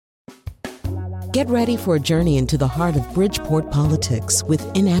Get ready for a journey into the heart of Bridgeport politics with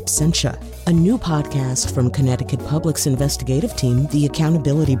In Absentia, a new podcast from Connecticut Public's investigative team, The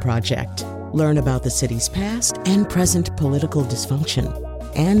Accountability Project. Learn about the city's past and present political dysfunction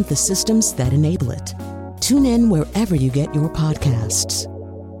and the systems that enable it. Tune in wherever you get your podcasts.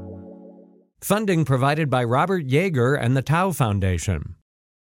 Funding provided by Robert Yeager and the Tao Foundation.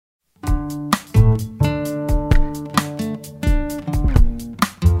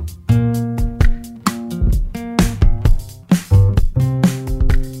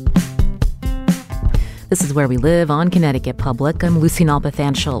 This is Where We Live on Connecticut Public. I'm Lucy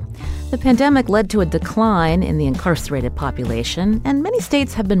Nalpathanchel. The pandemic led to a decline in the incarcerated population, and many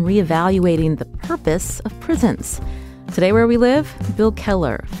states have been reevaluating the purpose of prisons. Today, Where We Live, Bill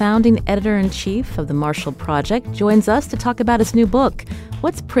Keller, founding editor-in-chief of the Marshall Project, joins us to talk about his new book,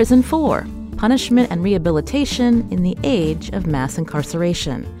 What's Prison For? Punishment and Rehabilitation in the Age of Mass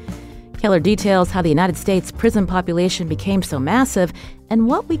Incarceration. Keller details how the United States prison population became so massive and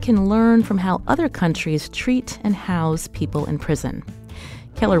what we can learn from how other countries treat and house people in prison.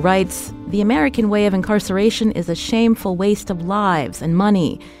 Keller writes, "The American way of incarceration is a shameful waste of lives and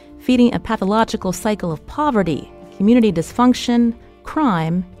money, feeding a pathological cycle of poverty, community dysfunction,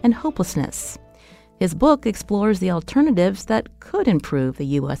 crime, and hopelessness." His book explores the alternatives that could improve the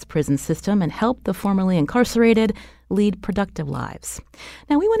U.S. prison system and help the formerly incarcerated lead productive lives.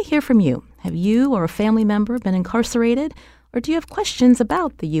 Now, we want to hear from you. Have you or a family member been incarcerated? Or do you have questions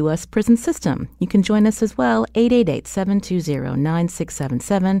about the U.S. prison system? You can join us as well,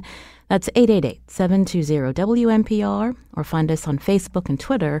 888-720-9677. That's 888-720-WNPR, or find us on Facebook and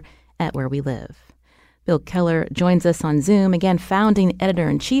Twitter at Where We Live. Bill Keller joins us on Zoom, again, founding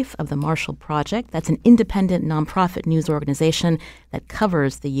editor-in-chief of the Marshall Project. That's an independent nonprofit news organization that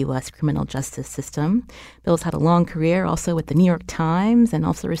covers the U.S. criminal justice system. Bill's had a long career also with the New York Times and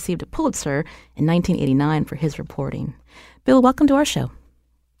also received a Pulitzer in 1989 for his reporting. Bill, welcome to our show.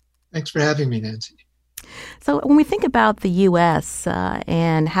 Thanks for having me, Nancy. So when we think about the U.S.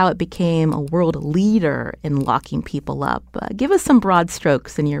 And how it became a world leader in locking people up, give us some broad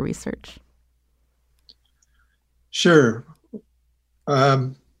strokes in your research. Sure.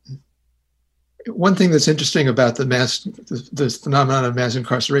 One thing that's interesting about the phenomenon of mass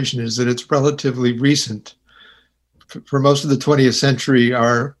incarceration is that it's relatively recent. For most of the 20th century,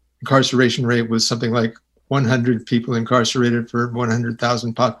 our incarceration rate was something like 100 people incarcerated for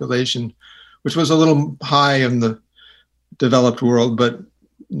 100,000 population, which was a little high in the developed world, but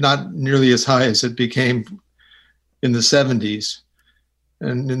not nearly as high as it became in the 70s.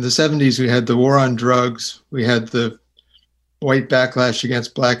 And in the 70s, we had the war on drugs, we had the white backlash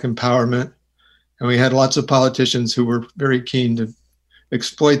against Black empowerment, and we had lots of politicians who were very keen to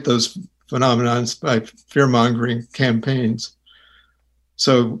exploit those phenomena by fear-mongering campaigns.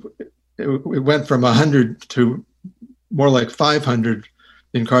 So it went from 100 to more like 500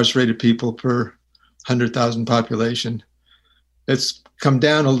 incarcerated people per 100,000 population. It's come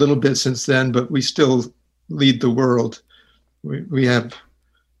down a little bit since then, but we still lead the world. We have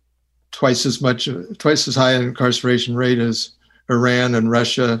twice as high an incarceration rate as Iran and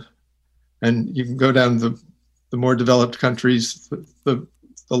Russia, and you can go down the more developed countries, the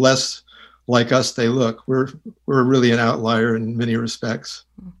less like us they look. We're really an outlier in many respects.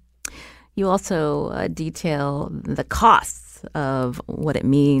 You also detail the costs of what it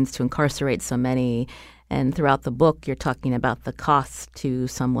means to incarcerate so many. And throughout the book, you're talking about the costs to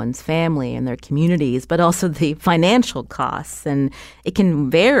someone's family and their communities, but also the financial costs. And it can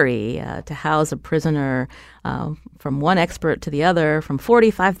vary to house a prisoner from one expert to the other, from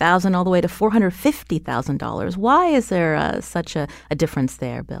 $45,000 all the way to $450,000. Why is there such a difference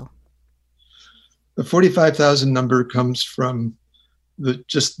there, Bill? The 45,000 number comes from the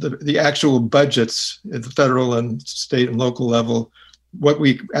actual budgets at the federal and state and local level, what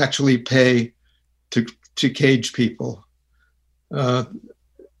we actually pay to cage people.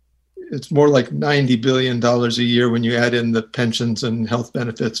 It's more like $90 billion a year when you add in the pensions and health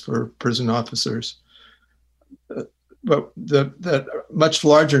benefits for prison officers. But that much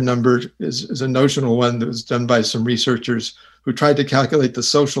larger number is a notional one that was done by some researchers who tried to calculate the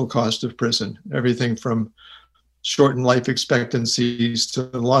social cost of prison, everything from shortened life expectancies to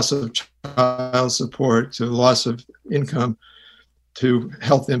the loss of child support, to the loss of income, to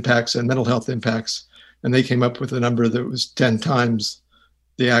health impacts and mental health impacts. And they came up with a number that was 10 times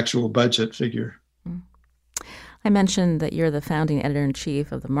the actual budget figure. I mentioned that you're the founding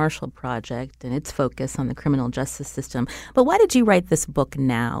editor-in-chief of the Marshall Project and its focus on the criminal justice system. But why did you write this book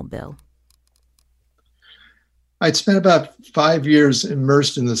now, Bill? I'd spent about 5 years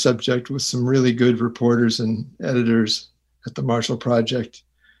immersed in the subject with some really good reporters and editors at the Marshall Project.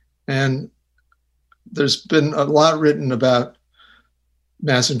 And there's been a lot written about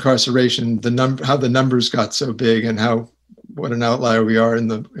mass incarceration, how the numbers got so big, and what an outlier we are in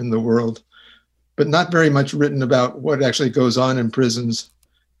the world, but not very much written about what actually goes on in prisons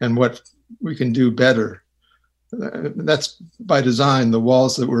and what we can do better. That's by design. The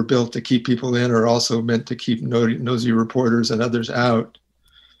walls that were built to keep people in are also meant to keep nosy reporters and others out.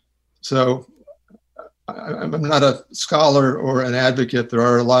 So I'm not a scholar or an advocate. There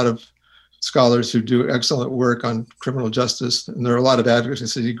are a lot of scholars who do excellent work on criminal justice, and there are a lot of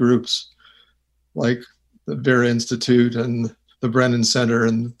advocacy groups like the Vera Institute and the Brennan Center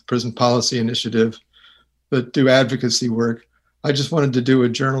and the Prison Policy Initiative that do advocacy work. I just wanted to do a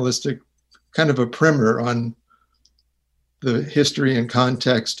journalistic kind of a primer on the history and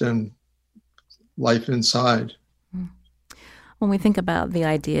context and life inside. When we think about the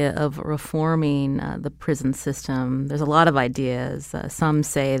idea of reforming the prison system, there's a lot of ideas. Some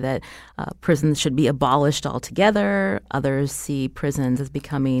say that prisons should be abolished altogether. Others see prisons as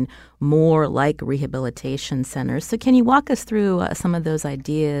becoming more like rehabilitation centers. So can you walk us through some of those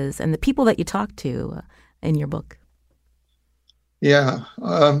ideas and the people that you talk to in your book? Yeah.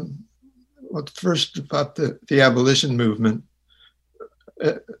 Well, first about the abolition movement.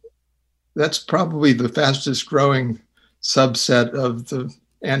 That's probably the fastest growing subset of the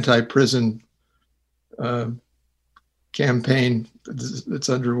anti-prison campaign that's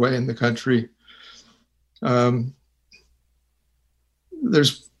underway in the country. The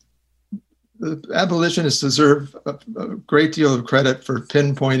abolitionists deserve a great deal of credit for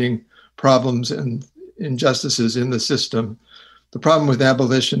pinpointing problems and injustices in the system. The problem with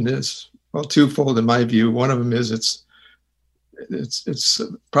abolition is, well, twofold in my view. One of them is it's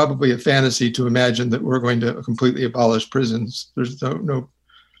probably a fantasy to imagine that we're going to completely abolish prisons. There's no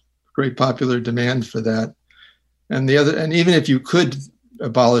great popular demand for that. And even if you could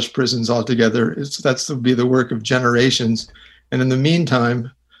abolish prisons altogether, that would be the work of generations. And in the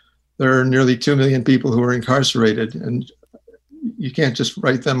meantime, there are nearly 2 million people who are incarcerated, and you can't just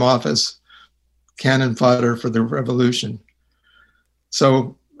write them off as cannon fodder for the revolution.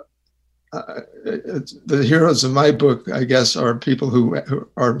 So the heroes of my book, I guess, are people who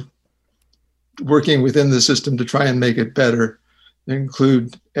are working within the system to try and make it better. They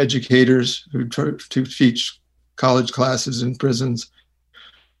include educators who try to teach college classes in prisons,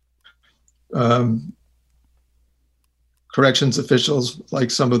 corrections officials,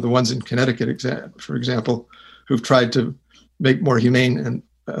 like some of the ones in Connecticut, for example, who've tried to make more humane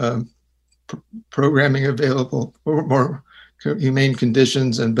and programming available, or more humane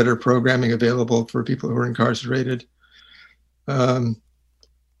conditions and better programming available for people who are incarcerated. There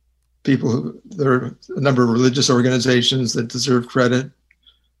are a number of religious organizations that deserve credit.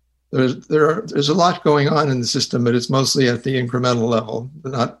 There's a lot going on in the system, but it's mostly at the incremental level,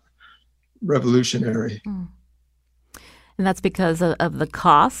 not revolutionary. And that's because of the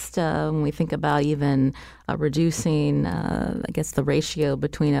cost. When we think about even reducing, I guess, the ratio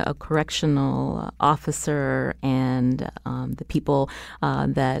between a correctional officer and the people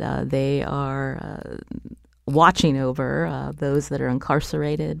that they are watching over, those that are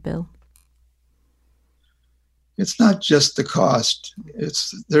incarcerated, Bill? It's not just the cost.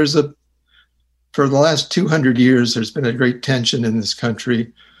 For the last 200 years, there's been a great tension in this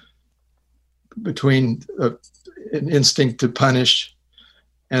country between an instinct to punish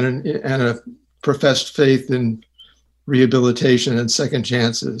and a professed faith in rehabilitation and second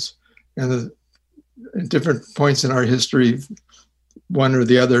chances. And at different points in our history, one or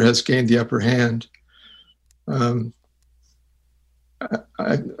the other has gained the upper hand. I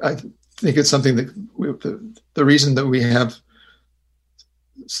think it's something that the reason that we have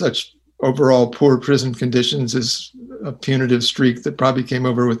such overall poor prison conditions is a punitive streak that probably came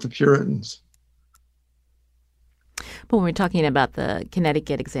over with the Puritans. But when we're talking about the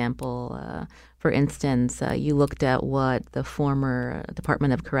Connecticut example, for instance, you looked at what the former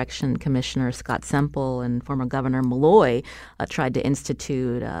Department of Correction Commissioner Scott Semple and former Governor Malloy tried to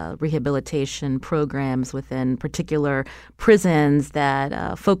institute rehabilitation programs within particular prisons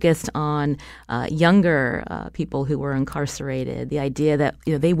that focused on younger people who were incarcerated. The idea that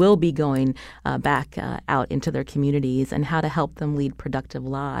they will be going back out into their communities and how to help them lead productive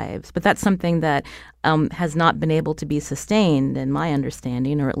lives. But that's something that has not been able to be sustained, in my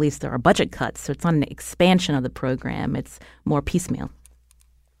understanding, or at least there are budget cuts. So it's not an expansion of the program. It's more piecemeal.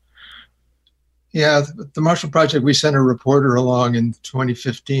 Yeah, the Marshall Project, we sent a reporter along in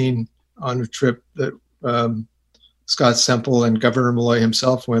 2015 on a trip that Scott Semple and Governor Malloy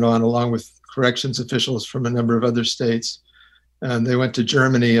himself went on, along with corrections officials from a number of other states. And they went to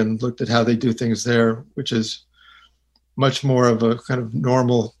Germany and looked at how they do things there, which is much more of a kind of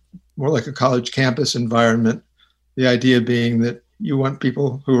normal more like a college campus environment. The idea being that you want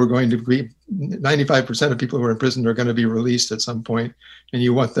people who are going to be, 95% of people who are in prison are going to be released at some point, and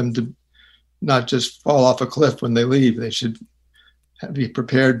you want them to not just fall off a cliff when they leave. They should be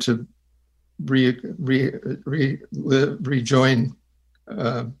prepared to rejoin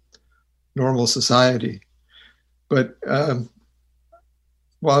normal society. But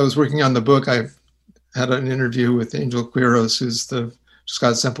while I was working on the book, I had an interview with Angel Quiros, who's the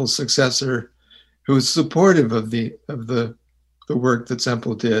Scott Semple's successor, who was supportive of the work that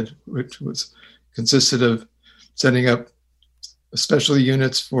Semple did, which consisted of setting up special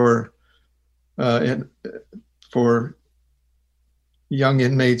units for young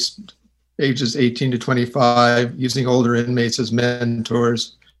inmates ages 18 to 25, using older inmates as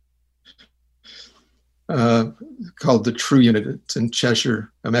mentors, called the True Unit. It's in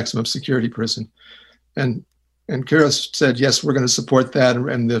Cheshire, a maximum security prison. And Quiros said, yes, we're going to support that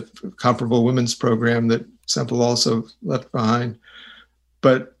and the comparable women's program that Semple also left behind.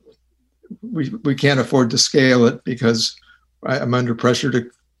 But we can't afford to scale it because I'm under pressure to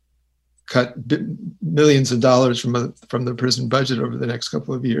cut millions of dollars from the prison budget over the next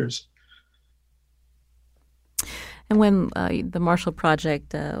couple of years. And when the Marshall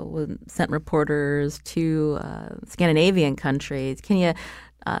Project sent reporters to Scandinavian countries, can you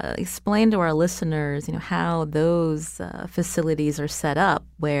explain to our listeners, how those facilities are set up,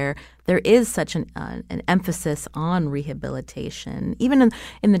 where there is such an emphasis on rehabilitation, even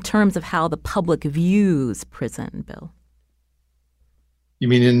in the terms of how the public views prison, Bill? You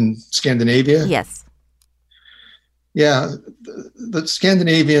mean in Scandinavia? Yes. Yeah, the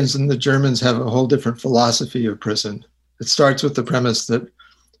Scandinavians and the Germans have a whole different philosophy of prison. It starts with the premise that,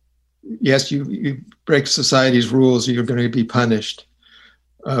 yes, you break society's rules, you're going to be punished.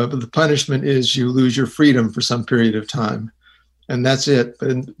 But the punishment is you lose your freedom for some period of time, and that's it.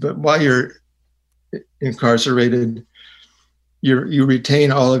 But while you're incarcerated, you retain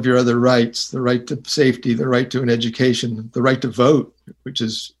all of your other rights: the right to safety, the right to an education, the right to vote, which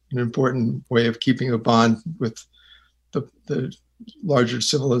is an important way of keeping a bond with the larger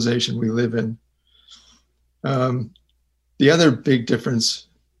civilization we live in. The other big difference,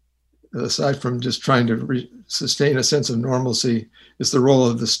 aside from just trying to sustain a sense of normalcy, is the role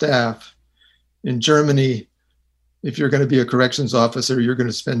of the staff. In Germany, if you're going to be a corrections officer, you're going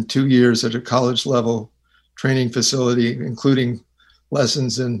to spend 2 years at a college level training facility, including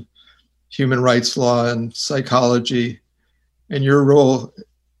lessons in human rights law and psychology. And your role,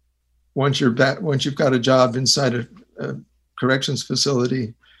 once you've got a job inside a corrections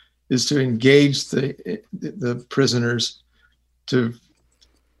facility, is to engage the prisoners, to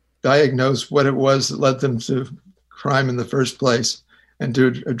diagnose what it was that led them to crime in the first place, and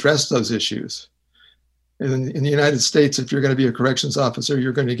to address those issues. And in the United States, if you're going to be a corrections officer,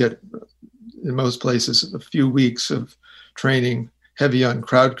 you're going to get, in most places, a few weeks of training, heavy on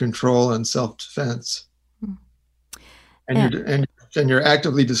crowd control and self-defense. And you're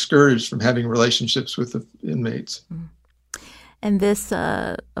actively discouraged from having relationships with the inmates. And this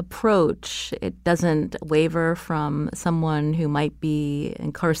approach, it doesn't waver from someone who might be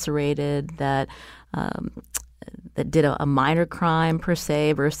incarcerated that did a minor crime per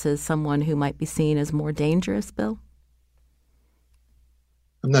se versus someone who might be seen as more dangerous, Bill?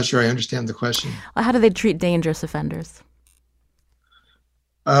 I'm not sure I understand the question. How do they treat dangerous offenders?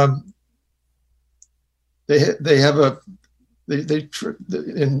 In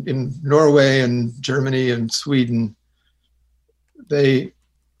Norway and Germany and Sweden, they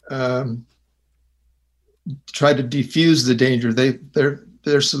try to defuse the danger.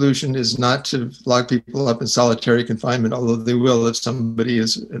 Their solution is not to lock people up in solitary confinement, although they will if somebody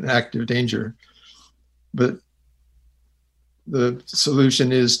is in active danger. But the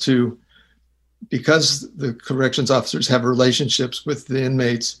solution is to, because the corrections officers have relationships with the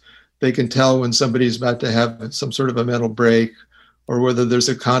inmates, they can tell when somebody's about to have some sort of a mental break or whether there's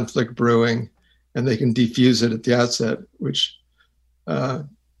a conflict brewing, and they can defuse it at the outset, which the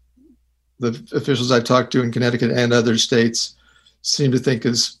officials I've talked to in Connecticut and other states seem to think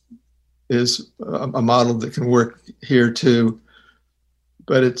is a model that can work here too.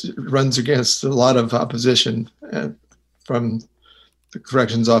 But it runs against a lot of opposition from the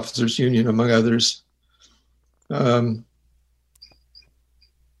Corrections Officers Union, among others. When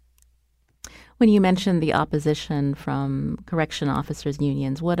you mentioned the opposition from correction officers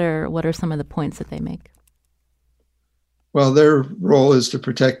unions, what are some of the points that they make? Well, their role is to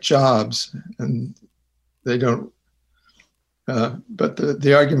protect jobs, and they don't. But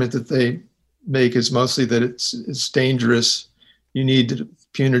the argument that they make is mostly that it's dangerous. You need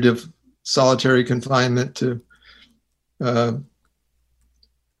punitive solitary confinement to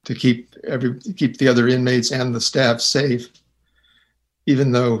to keep the other inmates and the staff safe,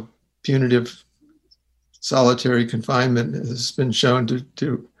 even though punitive solitary confinement has been shown to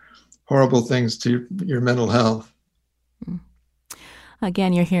do horrible things to your mental health.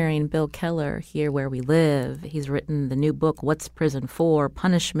 Again, you're hearing Bill Keller here where we live. He's written the new book, What's Prison For?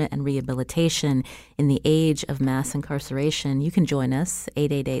 Punishment and Rehabilitation in the Age of Mass Incarceration. You can join us,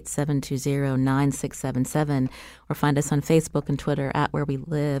 888-720-9677, or find us on Facebook and Twitter at Where We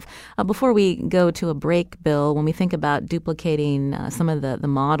Live. Before we go to a break, Bill, when we think about duplicating some of the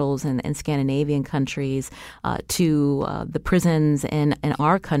models in Scandinavian countries to the prisons in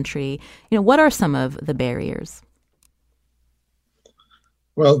our country, what are some of the barriers?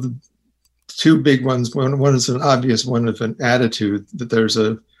 Well, the two big ones. One is an obvious one of an attitude, that there's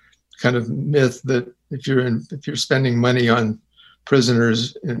a kind of myth that if you're spending money on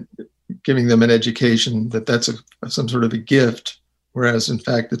prisoners and giving them an education, that's some sort of a gift, whereas in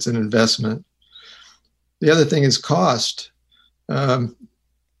fact it's an investment. The other thing is cost. The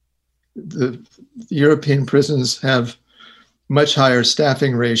European prisons have much higher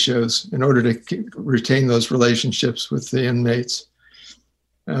staffing ratios in order to retain those relationships with the inmates.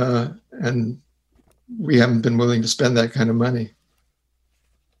 And we haven't been willing to spend that kind of money.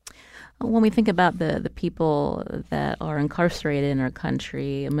 When we think about the people that are incarcerated in our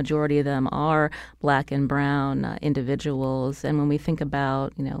country, a majority of them are Black and brown individuals. And when we think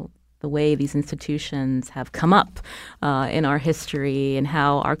about, the way these institutions have come up in our history and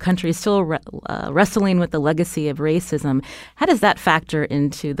how our country is still wrestling with the legacy of racism, how does that factor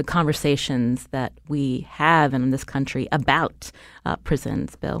into the conversations that we have in this country about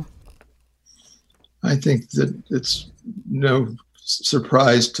prisons, Bill? I think that it's no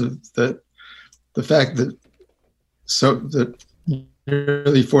surprise that the fact that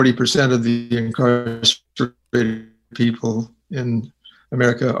nearly 40% of the incarcerated people in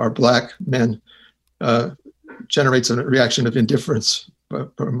America are Black men generates a reaction of indifference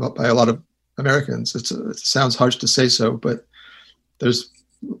by a lot of Americans. It sounds harsh to say so, but there's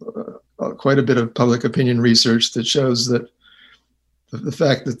quite a bit of public opinion research that shows that the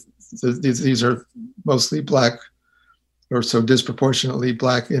fact that these are mostly Black, or so disproportionately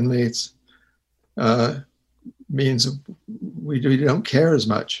Black inmates, means we don't care as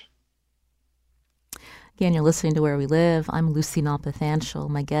much. Again, you're listening to Where We Live. I'm Lucy Nalpathanchel.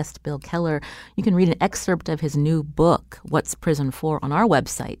 My guest, Bill Keller. You can read an excerpt of his new book, What's Prison For?, on our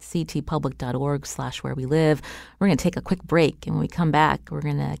website, ctpublic.org/where we live. We're going to take a quick break, and when we come back, we're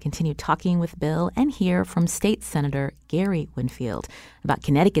going to continue talking with Bill and hear from State Senator Gary Winfield about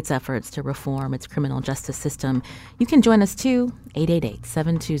Connecticut's efforts to reform its criminal justice system. You can join us too,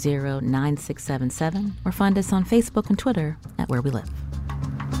 888-720-9677, or find us on Facebook and Twitter at Where We Live.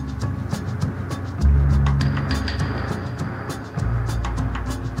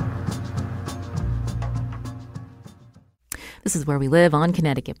 This is Where We Live on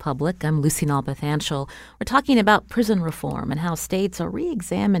Connecticut Public. I'm Lucy Nalpathanchel. We're talking about prison reform and how states are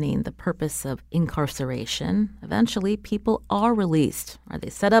re-examining the purpose of incarceration. Eventually, people are released. Are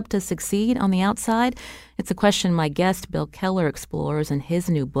they set up to succeed on the outside? It's a question my guest, Bill Keller, explores in his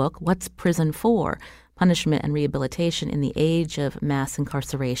new book, What's Prison For? Punishment and Rehabilitation in the Age of Mass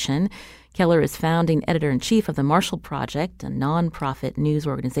Incarceration. Keller is founding editor-in-chief of the Marshall Project, a nonprofit news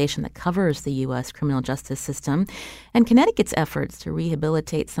organization that covers the U.S. criminal justice system, and Connecticut's efforts to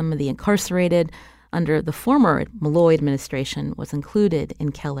rehabilitate some of the incarcerated under the former Malloy administration was included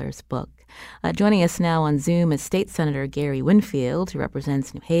in Keller's book. Joining us now on Zoom is State Senator Gary Winfield, who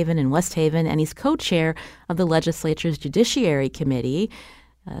represents New Haven and West Haven, and he's co-chair of the legislature's Judiciary Committee.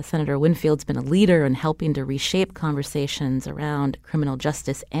 Senator Winfield's been a leader in helping to reshape conversations around criminal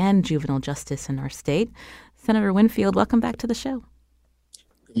justice and juvenile justice in our state. Senator Winfield, welcome back to the show.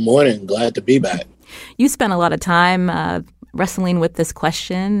 Good morning. Glad to be back. You spent a lot of time wrestling with this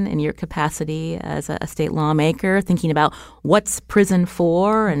question in your capacity as a state lawmaker, thinking about what's prison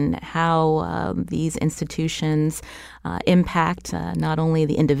for and how these institutions impact not only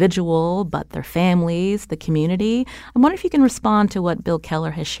the individual, but their families, the community. I wonder if you can respond to what Bill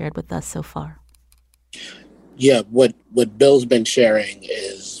Keller has shared with us so far. Yeah, what Bill's been sharing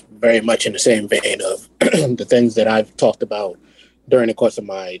is very much in the same vein of the things that I've talked about during the course of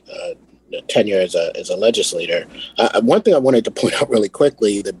my tenure as a legislator. One thing I wanted to point out really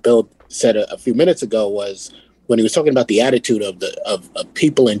quickly that Bill said a few minutes ago was when he was talking about the attitude of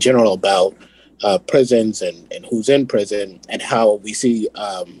people in general about prisons and who's in prison and how we see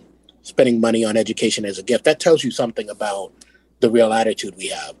spending money on education as a gift. That tells you something about the real attitude we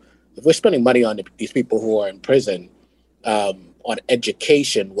have. If we're spending money on these people who are in prison on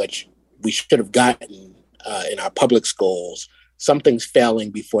education, which we should have gotten in our public schools something's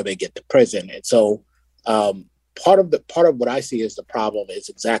failing before they get to prison. And so part of what I see as the problem is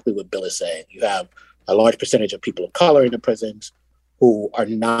exactly what Bill is saying. You have a large percentage of people of color in the prisons who are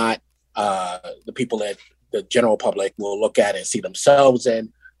not the people that the general public will look at and see themselves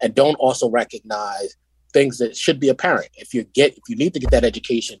in, and don't also recognize things that should be apparent. If you need to get that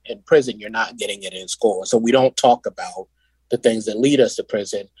education in prison, you're not getting it in school. So we don't talk about the things that lead us to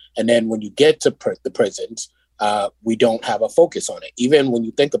prison. And then when you get to the prisons, we don't have a focus on it. Even when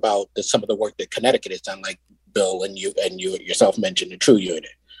you think about some of the work that Connecticut has done, like Bill and you yourself mentioned the True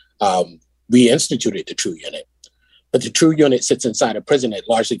Unit. We instituted the True Unit, but the True Unit sits inside a prison that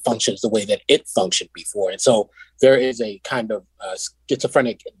largely functions the way that it functioned before. And so there is a kind of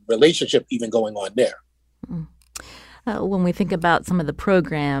schizophrenic relationship even going on there. When we think about some of the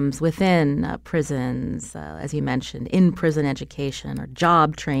programs within prisons, as you mentioned, in-prison education or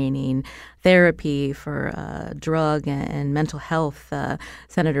job training, therapy for drug and mental health,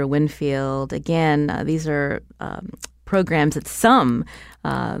 Senator Winfield, again, these are programs that some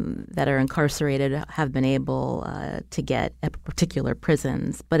that are incarcerated have been able to get at particular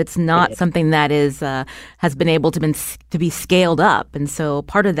prisons, but it's not something that has been able to be scaled up. And so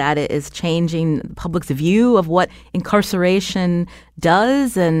part of that is changing the public's view of what incarceration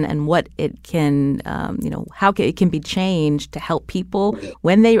does and what it can, how it can be changed to help people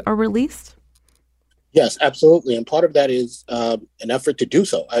when they are released. Yes, absolutely. And part of that is an effort to do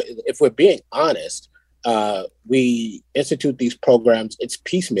so. If we're being honest, we institute these programs, it's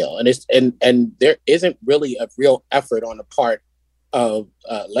piecemeal, and there isn't really a real effort on the part of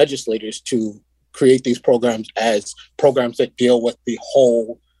legislators to create these programs as programs that deal with the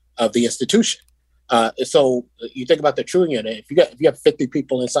whole of the institution. So you think about the True Unit. If you have 50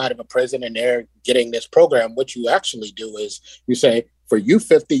 people inside of a prison and they're getting this program, what you actually do is you say, for you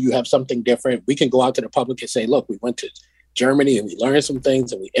 50, you have something different. We can go out to the public and say, look, we went to Germany and we learned some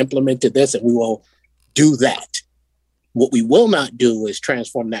things and we implemented this, and we will do that. What we will not do is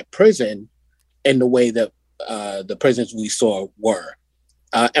transform that prison in the way that the prisons we saw were.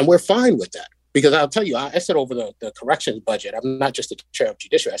 And we're fine with that. Because I'll tell you, I sit over the corrections budget. I'm not just the chair of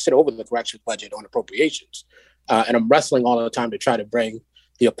judiciary. I sit over the corrections budget on appropriations. And I'm wrestling all the time to try to bring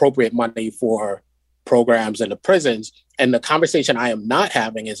the appropriate money for programs in the prisons. And the conversation I am not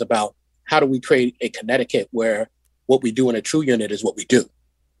having is about how do we create a Connecticut where what we do in a True Unit is what we do.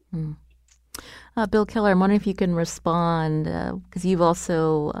 Bill Keller, I'm wondering if you can respond, because you've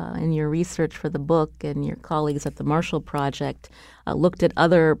also, in your research for the book and your colleagues at the Marshall Project, looked at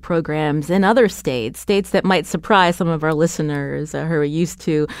other programs in other states that might surprise some of our listeners who are used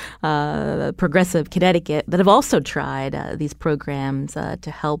to progressive Connecticut, that have also tried these programs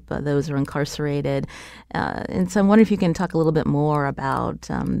to help those who are incarcerated. And so I'm wondering if you can talk a little bit more about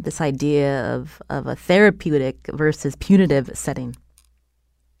this idea of a therapeutic versus punitive setting.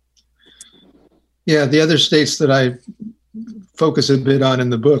 Yeah, the other states that I focus a bit on in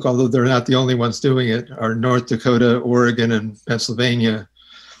the book, although they're not the only ones doing it, are North Dakota, Oregon, and Pennsylvania.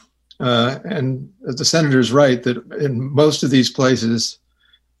 And the senator's right that in most of these places,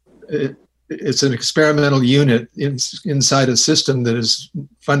 it's an experimental unit inside a system that is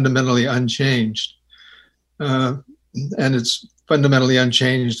fundamentally unchanged. And it's fundamentally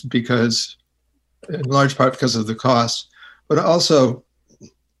unchanged because, in large part, because of the cost. But also,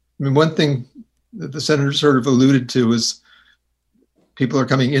 one thing that the senator sort of alluded to was people are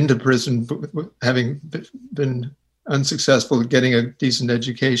coming into prison having been unsuccessful at getting a decent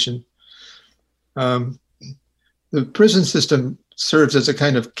education. The prison system serves as a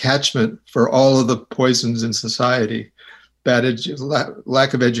kind of catchment for all of the poisons in society: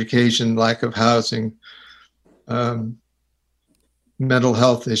 lack of education, lack of housing, mental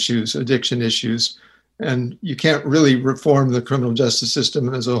health issues, addiction issues. And you can't really reform the criminal justice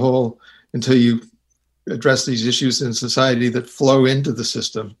system as a whole until you address these issues in society that flow into the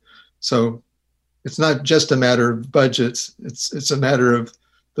system. So it's not just a matter of budgets. It's a matter of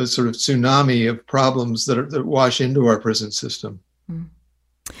the sort of tsunami of problems that wash into our prison system.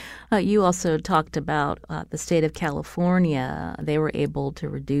 You also talked about the state of California. They were able to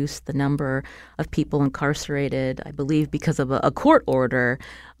reduce the number of people incarcerated, I believe, because of a court order.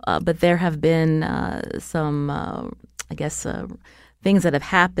 But there have been some, things that have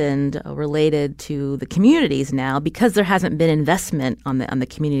happened related to the communities now because there hasn't been investment on the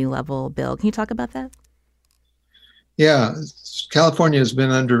community level. Bill, can you talk about that? Yeah, California has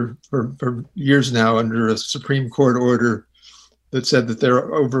been for years now under a Supreme Court order that said that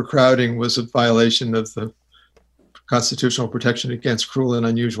their overcrowding was a violation of the constitutional protection against cruel and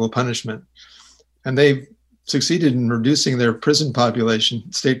unusual punishment. And they've succeeded in reducing their prison population,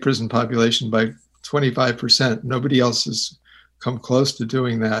 state prison population, by 25%. Nobody else has come close to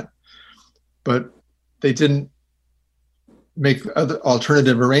doing that, but they didn't make other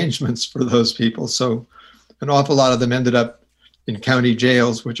alternative arrangements for those people. So an awful lot of them ended up in county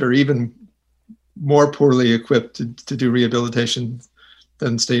jails, which are even more poorly equipped to do rehabilitation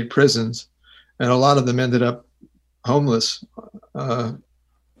than state prisons. And a lot of them ended up homeless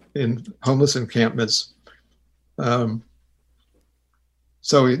in homeless encampments.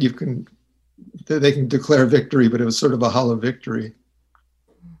 So they can declare victory, but it was sort of a hollow victory.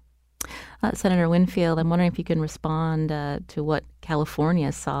 Senator Winfield, I'm wondering if you can respond to what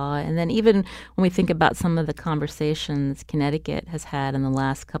California saw. And then even when we think about some of the conversations Connecticut has had in the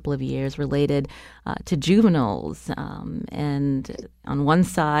last couple of years related to juveniles. And on one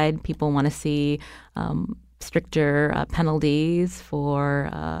side, people want to see stricter penalties for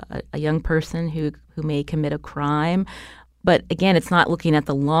a young person who may commit a crime. But again, it's not looking at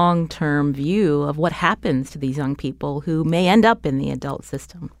the long-term view of what happens to these young people who may end up in the adult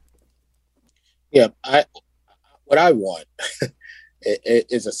system. Yeah, what I want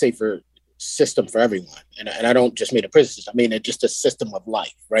is a safer system for everyone. And I don't just mean a prison system, I mean it's just a system of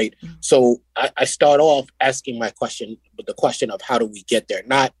life, right? Mm-hmm. So I start off asking my question with the question of how do we get there?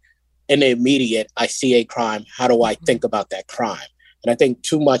 Not in the immediate, I see a crime, how do I think about that crime? And I think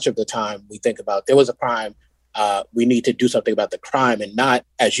too much of the time we think about there was a crime, we need to do something about the crime, and not,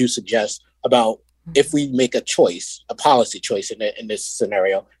 as you suggest, about if we make a choice, a policy choice in this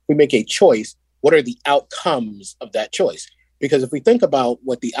scenario, we make a choice, what are the outcomes of that choice? Because if we think about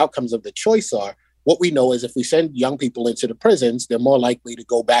what the outcomes of the choice are, what we know is if we send young people into the prisons, they're more likely to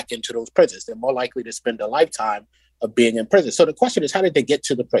go back into those prisons. They're more likely to spend a lifetime of being in prison. So the question is, how did they get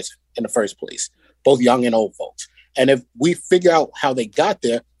to the prison in the first place, both young and old folks? And if we figure out how they got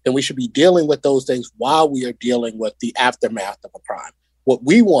there, then we should be dealing with those things while we are dealing with the aftermath of a crime. What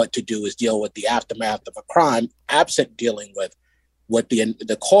we want to do is deal with the aftermath of a crime, absent dealing with what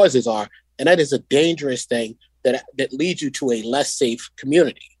the causes are. And that is a dangerous thing that leads you to a less safe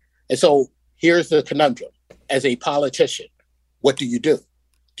community. And so here's the conundrum. As a politician, what do? Do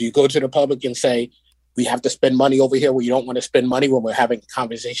you go to the public and say, we have to spend money over here where you don't want to spend money when we're having a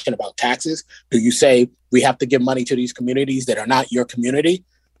conversation about taxes? Do you say we have to give money to these communities that are not your community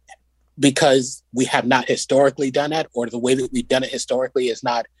because we have not historically done that, or the way that we've done it historically is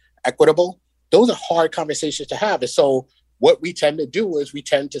not equitable? Those are hard conversations to have. And so what we tend to do is we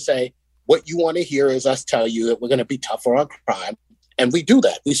tend to say, what you want to hear is us tell you that we're going to be tougher on crime. And we do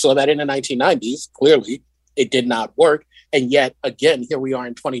that. We saw that in the 1990s. Clearly, it did not work. And yet, again, here we are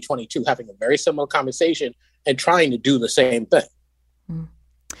in 2022 having a very similar conversation and trying to do the same thing.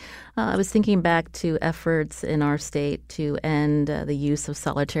 I was thinking back to efforts in our state to end the use of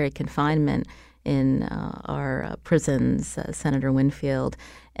solitary confinement in our prisons, Senator Winfield.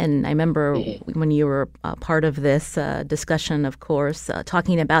 And I remember when you were part of this discussion, of course,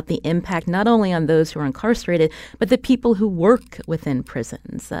 talking about the impact not only on those who are incarcerated, but the people who work within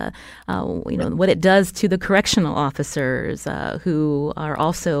prisons. What it does to the correctional officers who are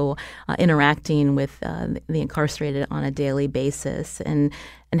also interacting with the incarcerated on a daily basis, and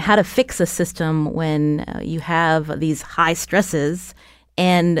how to fix a system when you have these high stresses.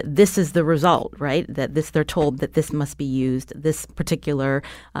 And this is the result, right? That they're told that this must be used. This particular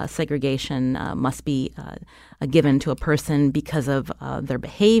segregation must be given to a person because of their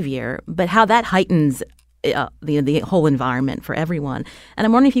behavior. But how that heightens the whole environment for everyone. And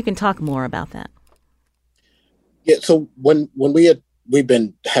I'm wondering if you can talk more about that. Yeah. So when we've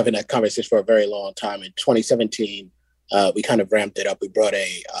been having that conversation for a very long time. In 2017, we kind of ramped it up. We brought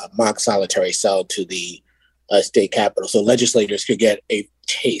a mock solitary cell to the state capitol so legislators could get a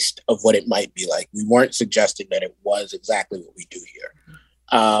taste of what it might be like. We weren't suggesting that it was exactly what we do here.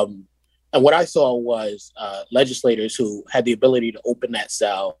 And what I saw was legislators who had the ability to open that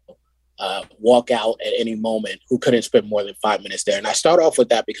cell, walk out at any moment, who couldn't spend more than 5 minutes there. And I start off with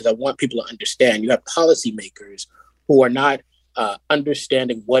that because I want people to understand you have policymakers who are not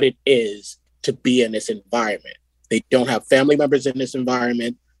understanding what it is to be in this environment. They don't have family members in this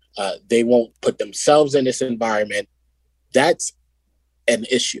environment. They won't put themselves in this environment. That's an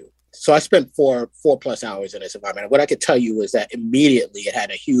issue. So I spent four plus hours in this environment. And what I could tell you is that immediately it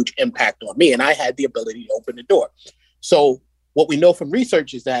had a huge impact on me, and I had the ability to open the door. So what we know from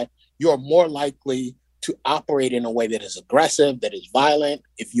research is that you're more likely to operate in a way that is aggressive, that is violent,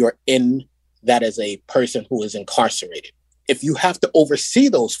 if you're in that as a person who is incarcerated. If you have to oversee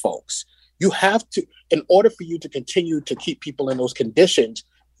those folks, you have to, in order for you to continue to keep people in those conditions,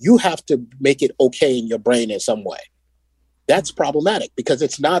 you have to make it okay in your brain in some way. That's problematic because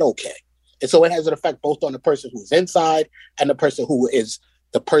it's not okay. And so it has an effect both on the person who's inside and the person who is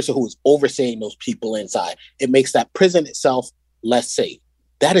overseeing those people inside. It makes that prison itself less safe.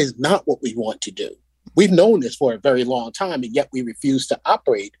 That is not what we want to do. We've known this for a very long time, and yet we refuse to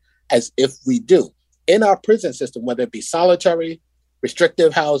operate as if we do. In our prison system, whether it be solitary,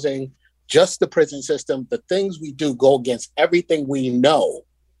 restrictive housing, just the prison system, the things we do go against everything we know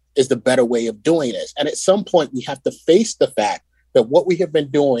is the better way of doing this. And at some point, we have to face the fact that what we have been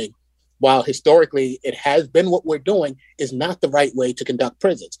doing, while historically it has been what we're doing, is not the right way to conduct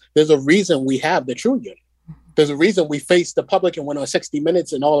prisons. There's a reason we have the True Unit. There's a reason we faced the public and went on 60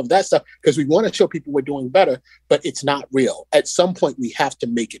 Minutes and all of that stuff, because we want to show people we're doing better, but it's not real. At some point, we have to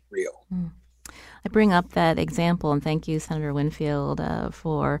make it real. I bring up that example, and thank you, Senator Winfield,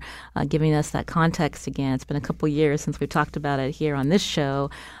 for giving us that context again. It's been a couple years since we've talked about it here on this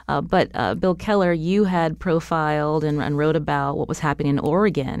show. But Bill Keller, you had profiled and wrote about what was happening in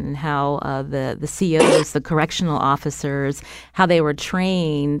Oregon and how the COs, the correctional officers, how they were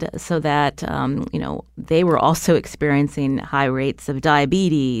trained so that they were also experiencing high rates of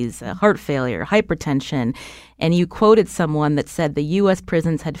diabetes, heart failure, hypertension. And you quoted someone that said the U.S.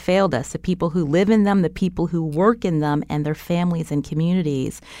 prisons had failed us, the people who live in them, the people who work in them, and their families and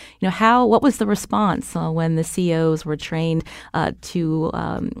communities. What was the response when the COs were trained to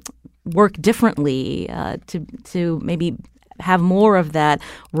work differently, to maybe have more of that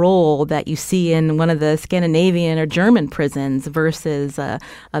role that you see in one of the Scandinavian or German prisons versus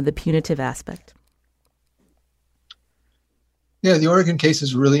the punitive aspect? Yeah, the Oregon case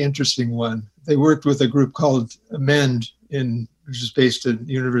is a really interesting one. They worked with a group called Amend, which is based at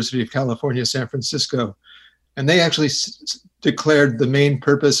the University of California, San Francisco. And they actually declared the main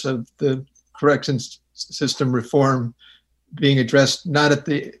purpose of the corrections system reform being addressed not at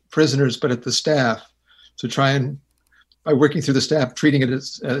the prisoners, but at the staff, to try and, by working through the staff, treating it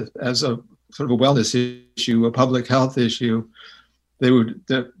as a sort of a wellness issue, a public health issue,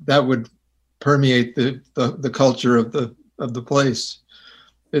 that would permeate the culture of the place.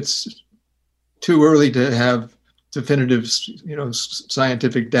 It's too early to have definitive,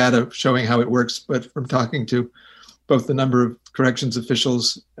 scientific data showing how it works, but from talking to both the number of corrections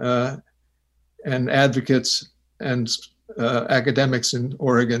officials and advocates and academics in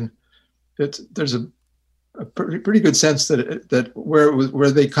Oregon, there's a pretty good sense that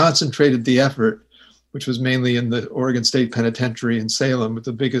where they concentrated the effort, which was mainly in the Oregon State Penitentiary in Salem, with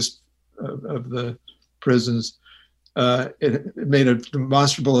the biggest of the prisons, it made a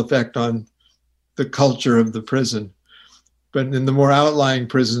demonstrable effect on the culture of the prison. But in the more outlying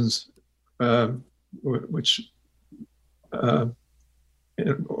prisons, which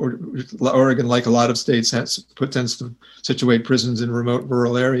Oregon, like a lot of states, tends to situate prisons in remote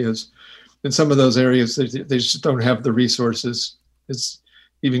rural areas. In some of those areas, they just don't have the resources. It's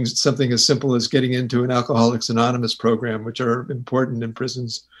even something as simple as getting into an Alcoholics Anonymous program, which are important in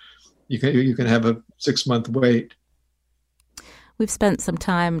prisons. You can have a 6-month wait. We've spent some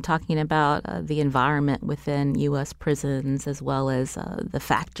time talking about the environment within U.S. prisons, as well as the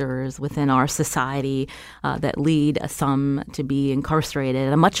factors within our society that lead some to be incarcerated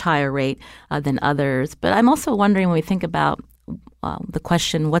at a much higher rate than others. But I'm also wondering, when we think about the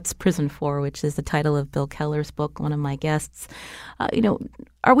question, "What's prison for?" which is the title of Bill Keller's book, one of my guests,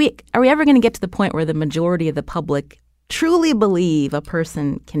 are we ever going to get to the point where the majority of the public truly believe a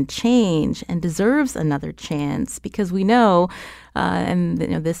person can change and deserves another chance? Because we know, and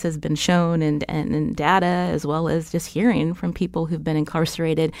this has been shown in data, as well as just hearing from people who've been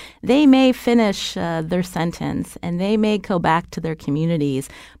incarcerated, they may finish their sentence and they may go back to their communities,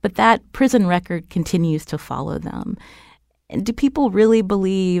 but that prison record continues to follow them. And do people really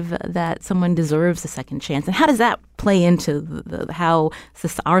believe that someone deserves a second chance? And how does that play into how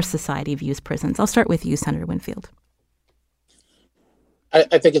our society views prisons? I'll start with you, Senator Winfield.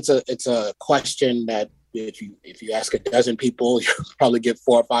 I think it's a question that if you ask a dozen people, you'll probably get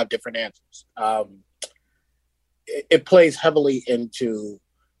 4 or 5 different answers. It plays heavily into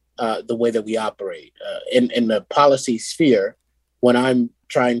the way that we operate. In the policy sphere, when I'm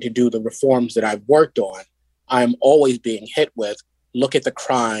trying to do the reforms that I've worked on, I'm always being hit with, look at the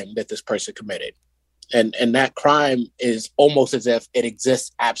crime that this person committed. And that crime is almost as if it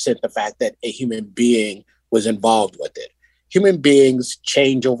exists absent the fact that a human being was involved with it. Human beings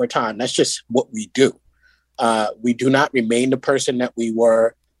change over time. That's just what we do. We do not remain the person that we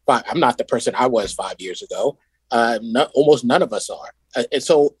were. I'm not the person I was 5 years ago. Almost none of us are. And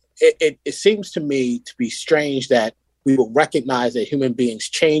so it seems to me to be strange that we will recognize that human beings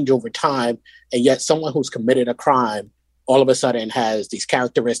change over time, and yet someone who's committed a crime all of a sudden has these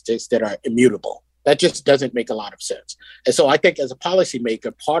characteristics that are immutable. That just doesn't make a lot of sense. And so I think as a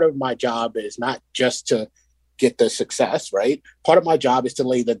policymaker, part of my job is not just to get the success, right? Part of my job is to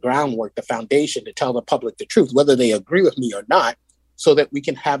lay the groundwork, the foundation, to tell the public the truth, whether they agree with me or not, so that we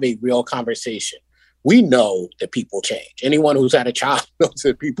can have a real conversation. We know that people change. Anyone who's had a child knows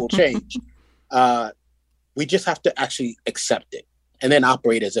that people change. We just have to actually accept it and then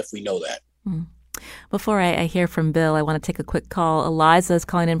operate as if we know that. Before I hear from Bill, I want to take a quick call. Eliza is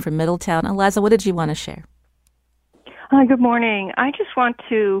calling in from Middletown. Eliza, what did you want to share? Hi, good morning. I just want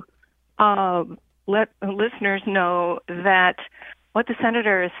to let listeners know that what the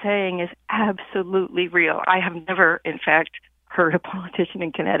senator is saying is absolutely real. I have never, in fact, heard a politician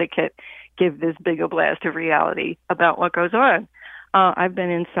in Connecticut give this big a blast of reality about what goes on. I've been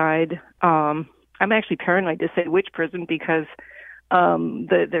inside. I'm actually paranoid to say which prison because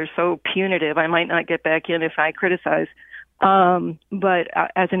they're so punitive. I might not get back in if I criticize. But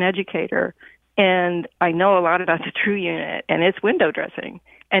as an educator, and I know a lot about the True Unit, and it's window dressing,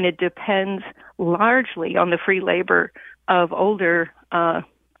 and it depends largely on the free labor of older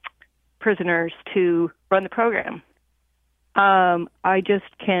prisoners to run the program. I just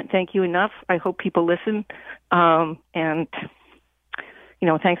can't thank you enough. I hope people listen, and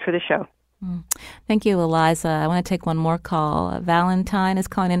thanks for the show. Thank you, Eliza. I want to take one more call. Valentine is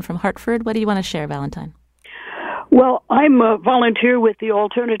calling in from Hartford. What do you want to share, Valentine? Well, I'm a volunteer with the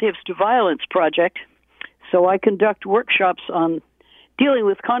Alternatives to Violence Project, so I conduct workshops on dealing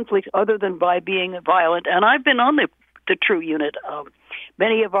with conflict other than by being violent, and I've been on the True Unit.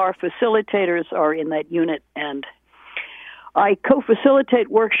 Many of our facilitators are in that unit, and I co-facilitate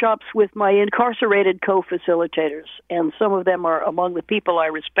workshops with my incarcerated co-facilitators, and some of them are among the people I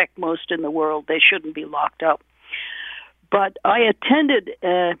respect most in the world. They shouldn't be locked up. But I attended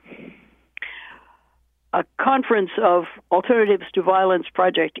a conference of Alternatives to Violence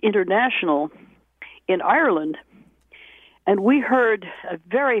Project International in Ireland, and we heard a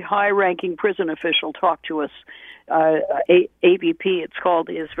very high-ranking prison official talk to us. AVP, it's called,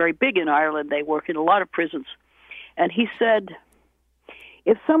 is very big in Ireland. They work in a lot of prisons. And he said,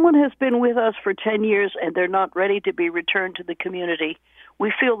 if someone has been with us for 10 years and they're not ready to be returned to the community,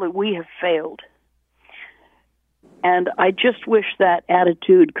 we feel that we have failed. And I just wish that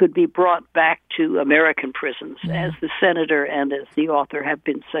attitude could be brought back to American prisons, as the senator and as the author have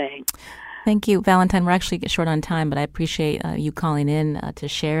been saying. Thank you, Valentine. We're actually short on time, but I appreciate you calling in to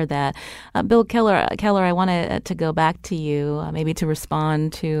share that. Bill Keller, I wanted to go back to you, maybe to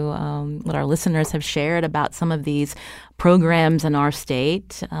respond to what our listeners have shared about some of these programs in our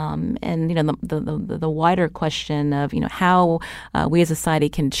state, and the wider question of how we as a society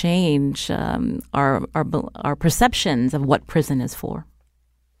can change our perceptions of what prison is for.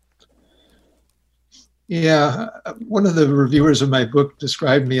 Yeah, one of the reviewers of my book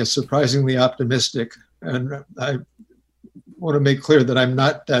described me as surprisingly optimistic, and I want to make clear that I'm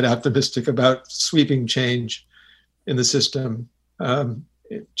not that optimistic about sweeping change in the system.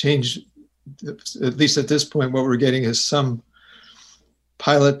 Change, at least at this point, what we're getting is some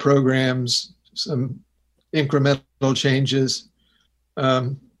pilot programs, some incremental changes,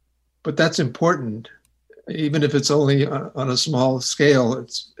 but that's important. Even if it's only on a small scale,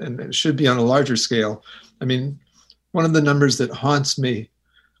 and it should be on a larger scale. I mean, one of the numbers that haunts me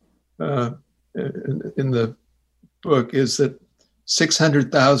in the book is that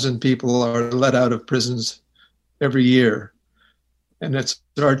 600,000 people are let out of prisons every year. And it's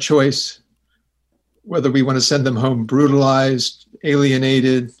our choice whether we want to send them home brutalized,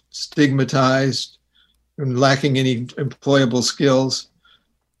 alienated, stigmatized, and lacking any employable skills,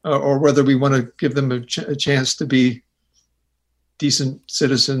 or whether we want to give them a chance to be decent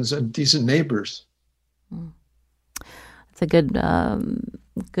citizens and decent neighbors. It's a good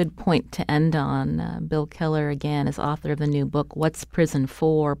point to end on. Bill Keller, again, is author of the new book, What's Prison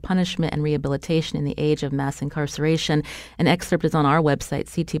For? Punishment and Rehabilitation in the Age of Mass Incarceration. An excerpt is on our website,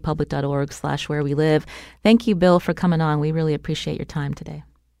 ctpublic.org/wherewelive. Thank you, Bill, for coming on. We really appreciate your time today.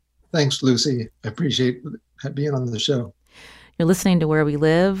 Thanks, Lucy. I appreciate being on the show. You're listening to Where We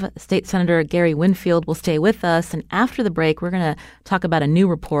Live. State Senator Gary Winfield will stay with us. And after the break, we're going to talk about a new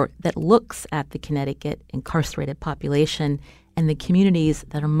report that looks at the Connecticut incarcerated population and the communities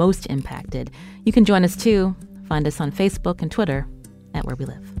that are most impacted. You can join us, too. Find us on Facebook and Twitter at Where We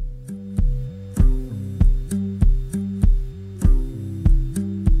Live.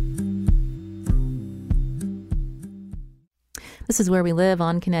 This is Where We Live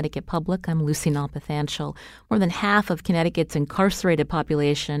on Connecticut Public. I'm Lucy Nalpathanchel. More than half of Connecticut's incarcerated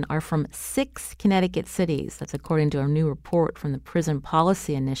population are from 6 Connecticut cities. That's according to a new report from the Prison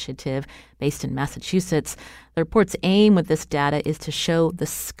Policy Initiative based in Massachusetts. The report's aim with this data is to show the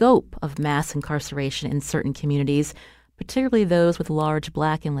scope of mass incarceration in certain communities, particularly those with large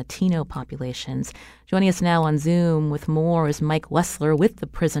Black and Latino populations. Joining us now on Zoom with more is Mike Wessler with the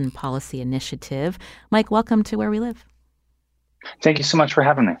Prison Policy Initiative. Mike, welcome to Where We Live. Thank you so much for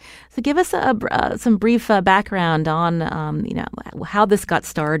having me. So give us some brief background on how this got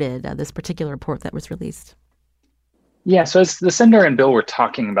started, this particular report that was released. Yeah, so as the Senator and Bill were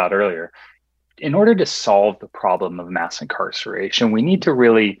talking about earlier, in order to solve the problem of mass incarceration, we need to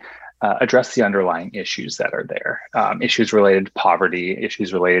really address the underlying issues that are there. Issues related to poverty,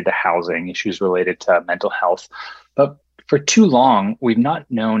 issues related to housing, issues related to mental health. But for too long, we've not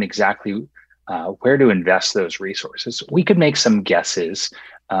known exactly where to invest those resources. We could make some guesses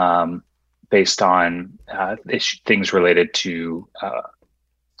based on things related to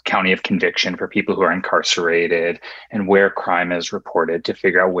county of conviction for people who are incarcerated and where crime is reported to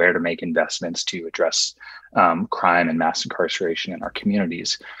figure out where to make investments to address crime and mass incarceration in our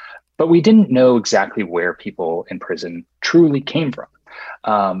communities. But we didn't know exactly where people in prison truly came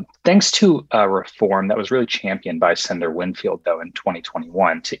from. Thanks to a reform that was really championed by Senator Winfield, though, in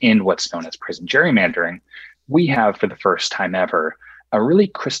 2021 to end what's known as prison gerrymandering, we have, for the first time ever, a really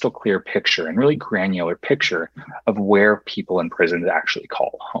crystal clear picture and really granular picture of where people in prisons actually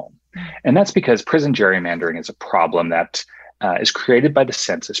call home. And that's because prison gerrymandering is a problem that is created by the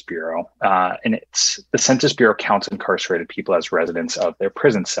Census Bureau. And the Census Bureau counts incarcerated people as residents of their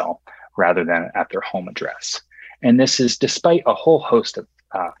prison cell rather than at their home address. And this is despite a whole host of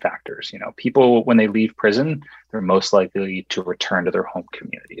factors. People, when they leave prison, they're most likely to return to their home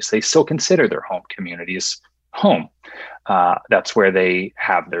communities. They still consider their home communities home. That's where they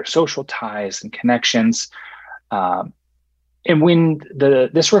have their social ties and connections. And when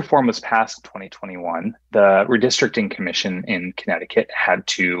this reform was passed in 2021, the Redistricting Commission in Connecticut had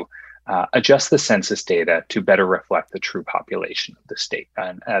to adjust the census data to better reflect the true population of the state,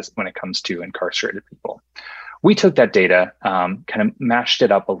 and when it comes to incarcerated people. We took that data, kind of mashed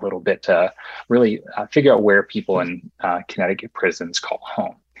it up a little bit to really figure out where people in Connecticut prisons call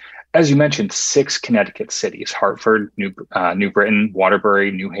home. As you mentioned, 6 Connecticut cities, Hartford, New Britain,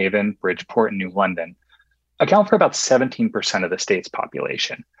 Waterbury, New Haven, Bridgeport, and New London, account for about 17% of the state's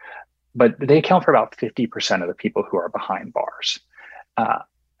population, but they account for about 50% of the people who are behind bars.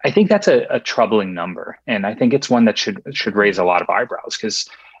 I think that's a troubling number, and I think it's one that should raise a lot of eyebrows because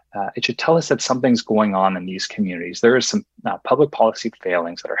it should tell us that something's going on in these communities. There is some public policy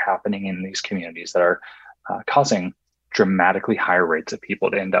failings that are happening in these communities that are causing dramatically higher rates of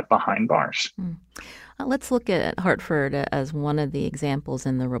people to end up behind bars. Let's look at Hartford as one of the examples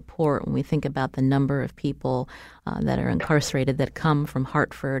in the report when we think about the number of people that are incarcerated that come from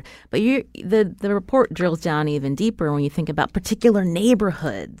Hartford. But the report drills down even deeper when you think about particular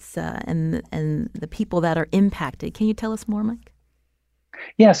neighborhoods and the people that are impacted. Can you tell us more, Mike?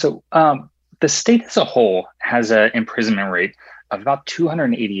 Yeah, so the state as a whole has an imprisonment rate of about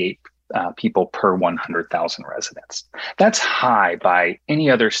 288 people per 100,000 residents. That's high by any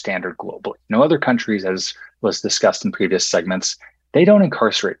other standard globally. No other countries, as was discussed in previous segments, they don't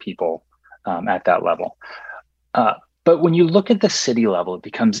incarcerate people at that level. But when you look at the city level, it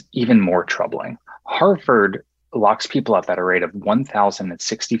becomes even more troubling. Hartford locks people up at a rate of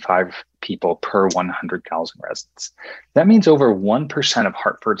 1,065 people per 100,000 residents. That means over 1% of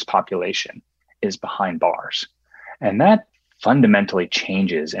Hartford's population is behind bars. And that fundamentally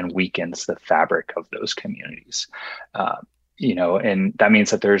changes and weakens the fabric of those communities. And that means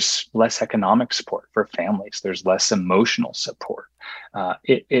that there's less economic support for families. There's less emotional support.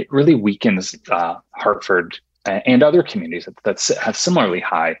 It really weakens Hartford and other communities that have similarly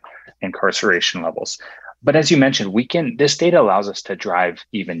high incarceration levels. But as you mentioned, this data allows us to drive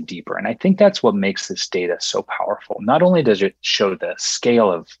even deeper. And I think that's what makes this data so powerful. Not only does it show the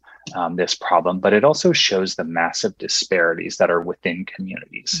scale of this problem, but it also shows the massive disparities that are within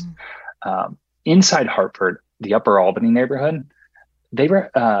communities. Inside Hartford, the Upper Albany neighborhood,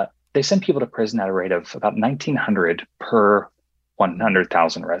 they send people to prison at a rate of about 1,900 per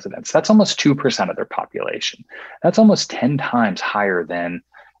 100,000 residents. That's almost 2% of their population. That's almost 10 times higher than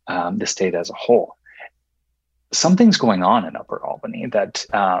the state as a whole. Something's going on in Upper Albany that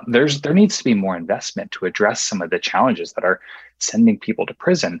there needs to be more investment to address some of the challenges that are sending people to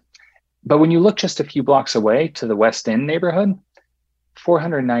prison. But when you look just a few blocks away to the West End neighborhood,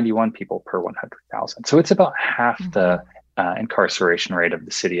 491 people per 100,000. So it's about half the incarceration rate of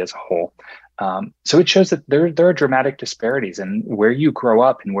the city as a whole. So it shows that there are dramatic disparities, and where you grow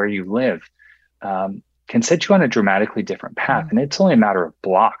up and where you live can set you on a dramatically different path. And it's only a matter of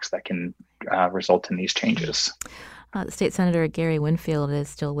blocks that can result in these changes. State Senator Gary Winfield is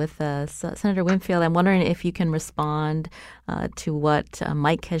still with us. Senator Winfield, I'm wondering if you can respond to what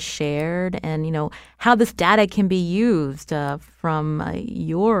Mike has shared and, how this data can be used from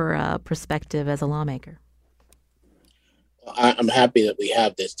your perspective as a lawmaker. I'm happy that we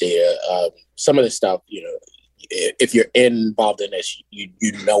have this data. Some of this stuff, if you're involved in this,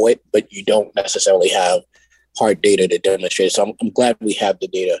 you know it, but you don't necessarily have hard data to demonstrate it. So I'm glad we have the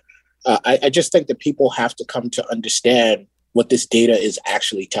data. I just think that people have to come to understand what this data is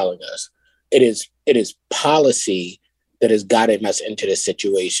actually telling us. It is policy that has gotten us into this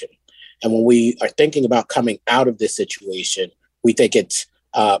situation. And when we are thinking about coming out of this situation, we think it's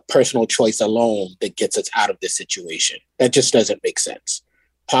personal choice alone that gets us out of this situation. That just doesn't make sense.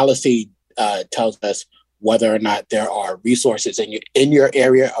 Policy tells us whether or not there are resources in your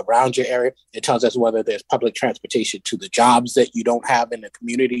area, around your area. It tells us whether there's public transportation to the jobs that you don't have in the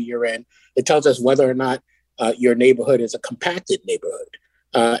community you're in. It tells us whether or not your neighborhood is a compacted neighborhood.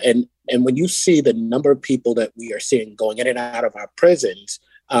 And when you see the number of people that we are seeing going in and out of our prisons,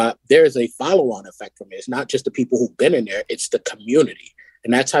 there is a follow-on effect from it. It's not just the people who've been in there, it's the community.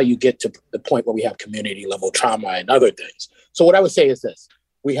 And that's how you get to the point where we have community level trauma and other things. So what I would say is this.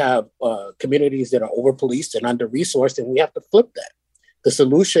 We have communities that are over-policed and under-resourced, and we have to flip that. The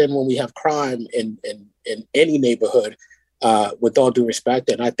solution when we have crime in any neighborhood, with all due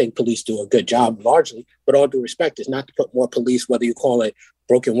respect, and I think police do a good job largely, but all due respect is not to put more police, whether you call it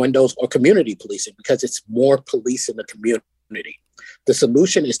broken windows or community policing, because it's more police in the community. The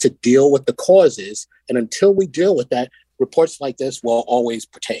solution is to deal with the causes, and until we deal with that, reports like this will always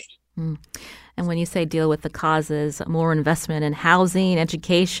pertain. And when you say deal with the causes, more investment in housing,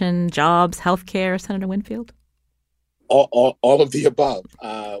 education, jobs, healthcare, Senator Winfield? All of the above.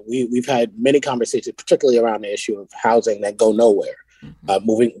 We've had many conversations, particularly around the issue of housing that go nowhere.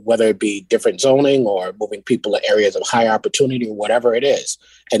 Moving, whether it be different zoning or moving people to areas of high opportunity or whatever it is.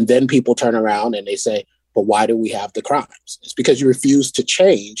 And then people turn around and they say, but why do we have the crimes? It's because you refuse to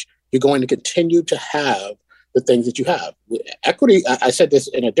change. You're going to continue to have the things that you have. Equity, I said this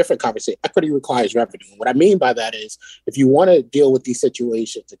in a different conversation, equity requires revenue. What I mean by that is if you want to deal with these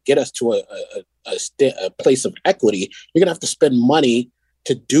situations and get us to a place of equity, you're going to have to spend money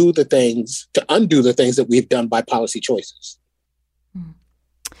to do the things, to undo the things that we've done by policy choices.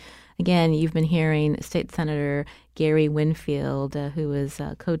 Again, you've been hearing State Senator Gary Winfield, who is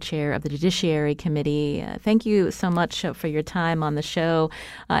co-chair of the Judiciary Committee. Thank you so much for your time on the show.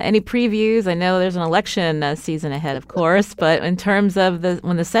 Any previews? I know there's an election season ahead, of course, but in terms of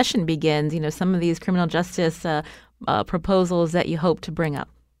when the session begins, some of these criminal justice proposals that you hope to bring up.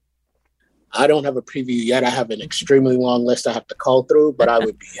 I don't have a preview yet. I have an extremely long list I have to call through, but I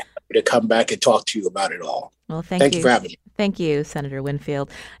would be happy to come back and talk to you about it all. Well, thank you for having me. Thank you, Senator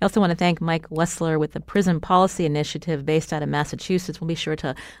Winfield. I also want to thank Mike Wessler with the Prison Policy Initiative based out of Massachusetts. We'll be sure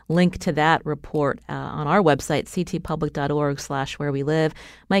to link to that report on our website, ctpublic.org/wherewelive.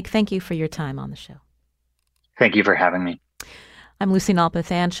 Mike, thank you for your time on the show. Thank you for having me. I'm Lucy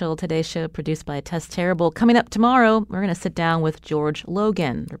Nalpathanchil. Today's show produced by Tess Terrible. Coming up tomorrow, we're going to sit down with George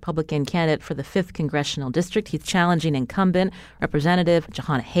Logan, Republican candidate for the 5th Congressional District. He's challenging incumbent Representative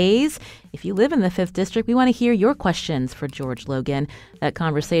Jahana Hayes. If you live in the 5th District, we want to hear your questions for George Logan. That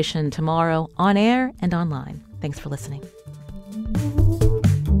conversation tomorrow on air and online. Thanks for listening.